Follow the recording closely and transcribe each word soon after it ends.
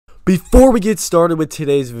Before we get started with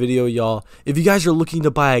today's video, y'all, if you guys are looking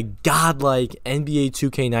to buy a godlike NBA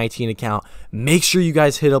 2K19 account, make sure you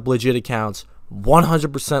guys hit up legit accounts,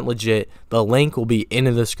 100% legit. The link will be in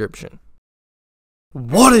the description.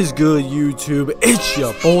 What is good, YouTube? It's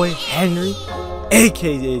your boy Henry,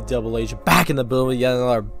 aka DoubleH, back in the building with yet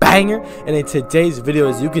another banger. And in today's video,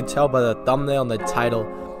 as you can tell by the thumbnail and the title,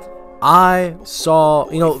 I saw,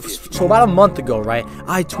 so about a month ago, right,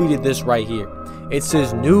 I tweeted this right here. It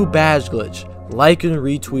says new badge glitch, like and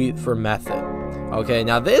retweet for method. Okay,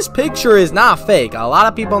 now this picture is not fake. A lot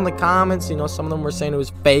of people in the comments, some of them were saying it was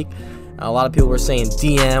fake. A lot of people were saying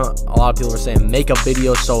DM. A lot of people were saying make a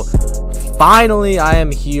video. So finally, I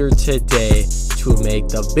am here today to make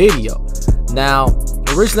the video. Now,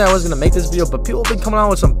 originally I was going to make this video, but people have been coming out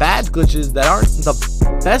with some badge glitches that aren't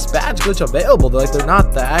the best badge glitch available. They're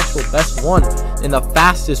not the actual best one and the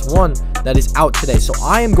fastest one that is out today. So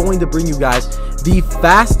I am going to bring you guys the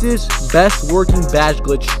fastest, best working badge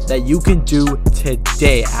glitch that you can do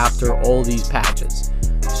today after all these patches.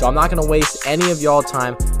 So I'm not going to waste any of y'all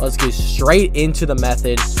time. Let's get straight into the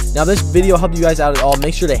method. Now, this video helped you guys out at all.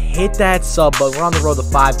 Make sure to hit that sub button. We're on the road to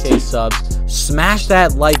 5K subs. Smash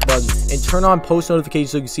that like button and turn on post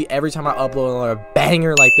notifications so you can see every time I upload another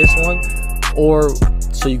banger like this one, or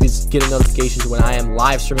so you can get notifications when I am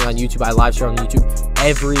live streaming on YouTube. I live stream on YouTube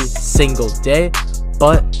every single day.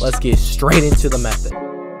 But let's get straight into the method.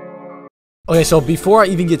 Okay, so before I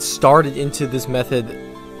even get started into this method,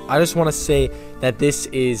 I just want to say that this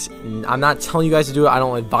is, I'm not telling you guys to do it. I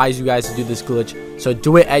don't advise you guys to do this glitch. So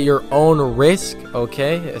do it at your own risk,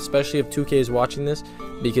 okay? Especially if 2K is watching this,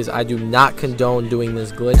 because I do not condone doing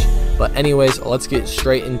this glitch. But anyways, let's get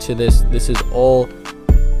straight into this. This is all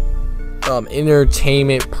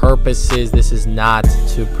entertainment purposes. This is not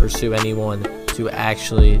to pursue anyone to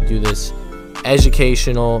actually do this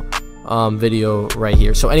educational video right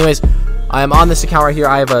here. So anyways, I am on this account right here.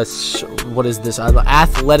 I have a, what is this? I have an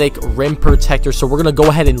athletic rim protector. So we're going to go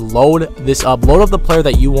ahead and load this up. Load up the player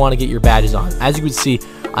that you want to get your badges on. As you can see,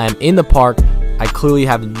 I am in the park. I clearly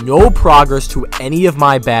have no progress to any of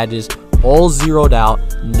my badges. All zeroed out.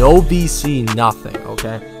 No VC, nothing,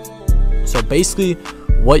 okay? So basically,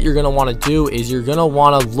 what you're going to want to do is you're going to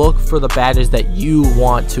want to look for the badges that you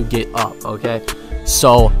want to get up, okay?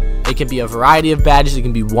 So it can be a variety of badges. It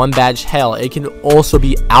can be one badge. Hell, it can also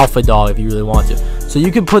be alpha dog if you really want to. So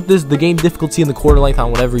you can put the game difficulty and the quarter length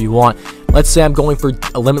on whatever you want. Let's say I'm going for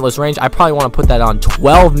a limitless range. I probably want to put that on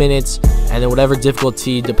 12 minutes and then whatever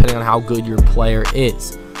difficulty depending on how good your player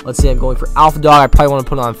is. Let's say I'm going for alpha dog. I probably want to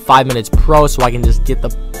put it on 5 minutes pro so I can just get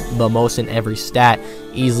the most in every stat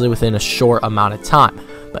easily within a short amount of time.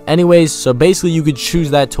 But anyways, so basically you could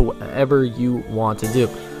choose that to whatever you want to do.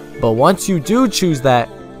 But once you do choose that,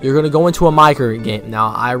 you're going to go into a micro game.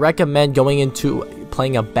 Now, I recommend going into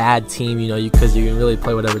playing a bad team, because you can really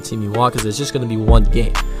play whatever team you want because it's just going to be one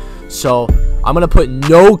game. So, I'm going to put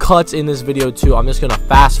no cuts in this video too. I'm just going to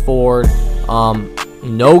fast forward,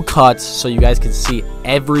 no cuts, so you guys can see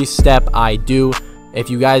every step I do. If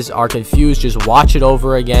you guys are confused, just watch it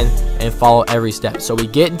over again and follow every step. So, we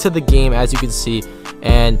get into the game, as you can see,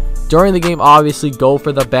 and during the game, obviously, go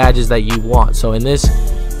for the badges that you want. So, in this,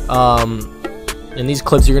 in these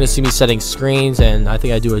clips, you're going to see me setting screens, and I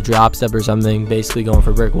think I do a drop step or something, basically going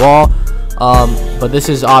for brick wall. But this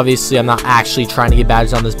is obviously, I'm not actually trying to get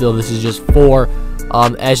badges on this build. This is just for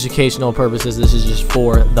educational purposes. This is just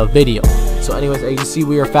for the video. So anyways, as you can see,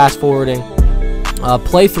 we are fast forwarding.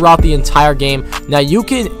 Play throughout the entire game. Now you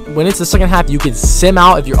can, when it's the second half, you can sim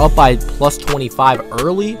out if you're up by plus 25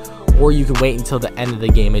 early, or you can wait until the end of the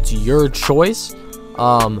game. It's your choice.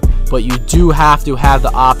 But you do have to have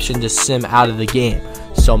the option to sim out of the game.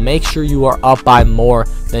 So make sure you are up by more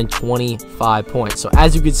than 25 points. So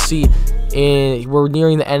as you can see, we're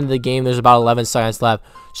nearing the end of the game. There's about 11 seconds left.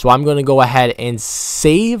 So I'm going to go ahead and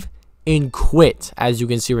save and quit. As you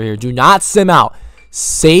can see right here, do not sim out.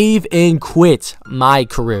 Save and quit my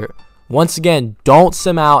career. Once again, don't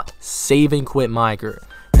sim out. Save and quit my career.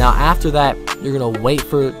 Now, after that, you're going to wait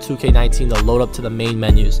for 2K19 to load up to the main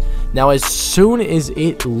menus. Now, as soon as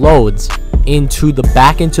it loads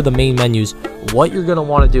back into the main menus, what you're going to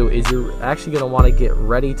want to do is you're actually going to want to get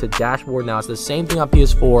ready to dashboard. Now, it's the same thing on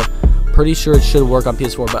PS4. Pretty sure it should work on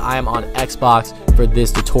PS4, but I am on Xbox for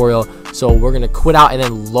this tutorial. So we're going to quit out and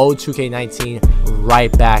then load 2K19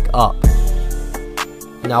 right back up.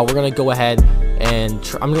 Now, we're going to go ahead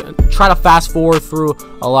and I'm going to try to fast forward through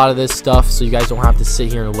a lot of this stuff so you guys don't have to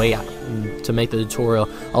sit here and wait to make the tutorial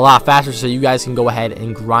a lot faster, so you guys can go ahead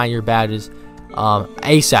and grind your badges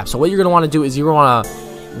ASAP. So what you're going to want to do is you're going to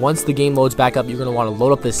want to, once the game loads back up, you're going to want to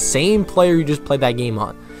load up the same player you just played that game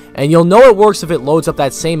on. And you'll know it works if it loads up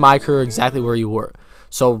that same my career exactly where you were.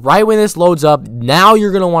 So right when this loads up, now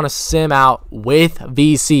you're going to want to sim out with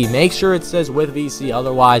VC. Make sure it says with VC,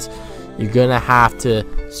 otherwise you're going to have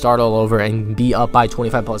to start all over and be up by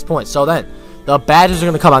 25 plus points. So then the badges are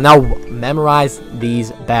going to come out. Now memorize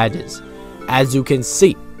these badges. As you can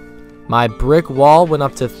see, my brick wall went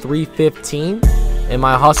up to 315 and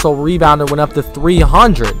my hustle rebounder went up to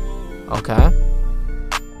 300. Okay,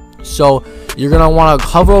 so you're gonna want to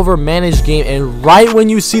hover over manage game, and right when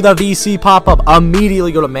you see the VC pop up,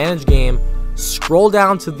 immediately go to manage game, scroll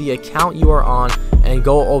down to the account you are on, and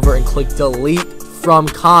go over and click delete from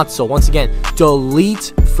console. Once again,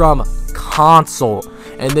 delete from console,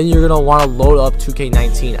 and then you're gonna want to load up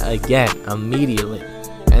 2K19 again immediately,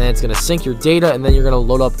 and then it's gonna sync your data, and then you're gonna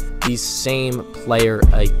load up the same player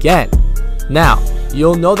again. Now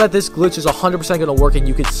you'll know that this glitch is 100% going to work, and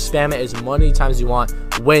you can spam it as many times as you want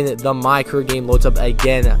when the My Career game loads up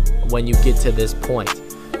again when you get to this point.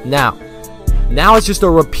 Now it's just a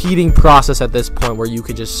repeating process at this point where you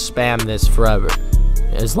could just spam this forever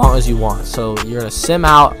as long as you want. So you're going to sim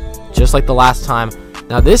out just like the last time.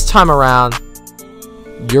 Now this time around,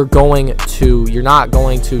 you're not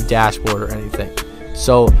going to dashboard or anything.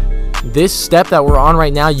 So this step that we're on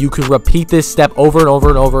right now, you can repeat this step over and over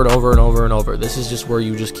and over and over and over and over. This is just where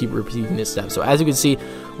you just keep repeating this step. So as you can see,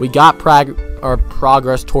 we got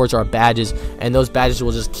progress towards our badges, and those badges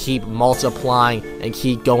will just keep multiplying and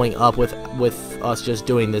keep going up with us just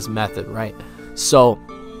doing this method, right? So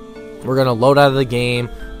we're gonna load out of the game,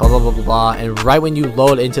 blah blah blah blah blah, and right when you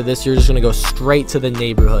load into this, you're just gonna go straight to the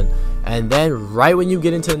neighborhood, and then right when you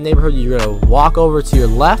get into the neighborhood, you're gonna walk over to your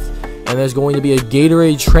left, and there's going to be a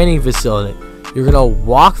Gatorade training facility. You're going to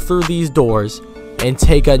walk through these doors and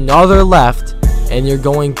take another left, and you're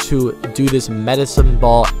going to do this medicine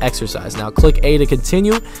ball exercise. Now click A to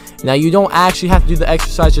continue. Now you don't actually have to do the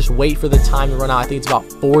exercise, just wait for the time to run out. I think it's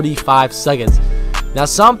about 45 seconds. Now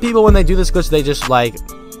some people, when they do this glitch, they just like,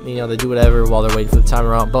 you know, they do whatever while they're waiting for the time to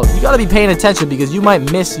run out. But you got to be paying attention, because you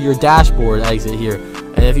might miss your dashboard exit here.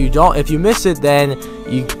 And if you miss it, then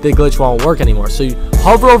the glitch won't work anymore. So you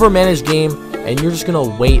hover over manage game, and you're just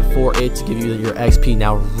gonna wait for it to give you your XP.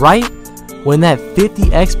 Now right when that 50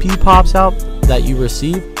 XP pops out that you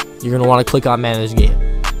receive, you're gonna want to click on manage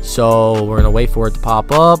game. So we're gonna wait for it to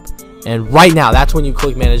pop up, and right now that's when you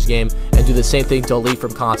click manage game and do the same thing, delete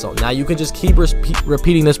from console. Now you can just keep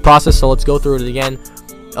repeating this process, so let's go through it again.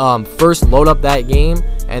 First load up that game,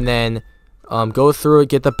 and then go through it,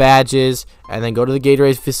 get the badges, and then go to the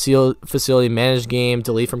Gatorade facility, manage game,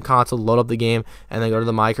 delete from console, load up the game, and then go to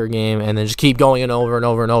the My Career game, and then just keep going and over and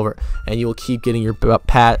over and over, and you will keep getting your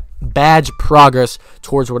badge progress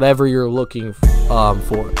towards whatever you're looking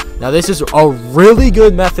for. Now this is a really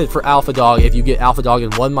good method for Alpha Dog if you get Alpha Dog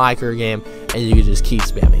in one My Career game, and you can just keep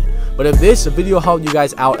spamming it. But if this video helped you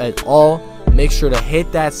guys out at all, make sure to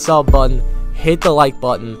hit that sub button, hit the like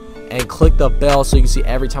button, and click the bell so you can see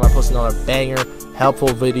every time I post another banger, helpful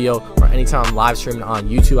video, or anytime I'm live streaming on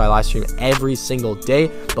YouTube. I live stream every single day.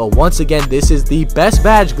 But once again, this is the best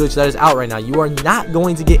badge glitch that is out right now. You are not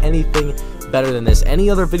going to get anything better than this. Any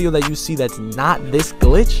other video that you see that's not this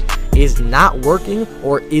glitch is not working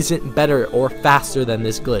or isn't better or faster than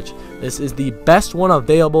this glitch. This is the best one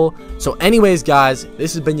available. So anyways, guys,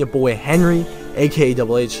 this has been your boy Henry, aka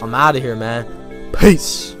DoubleH. I'm out of here, man.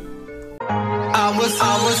 Peace.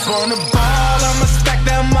 I was on the ball, I'ma stack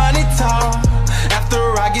that money tall. After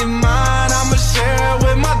I get mine, I'ma share it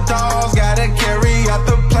with my dogs. Gotta carry out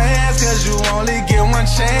the plans, cause you only get one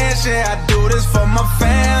chance. Yeah, I do this for my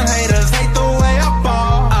fam, haters hate the way I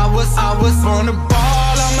ball. I was on the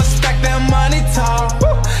ball, I'ma stack that money tall.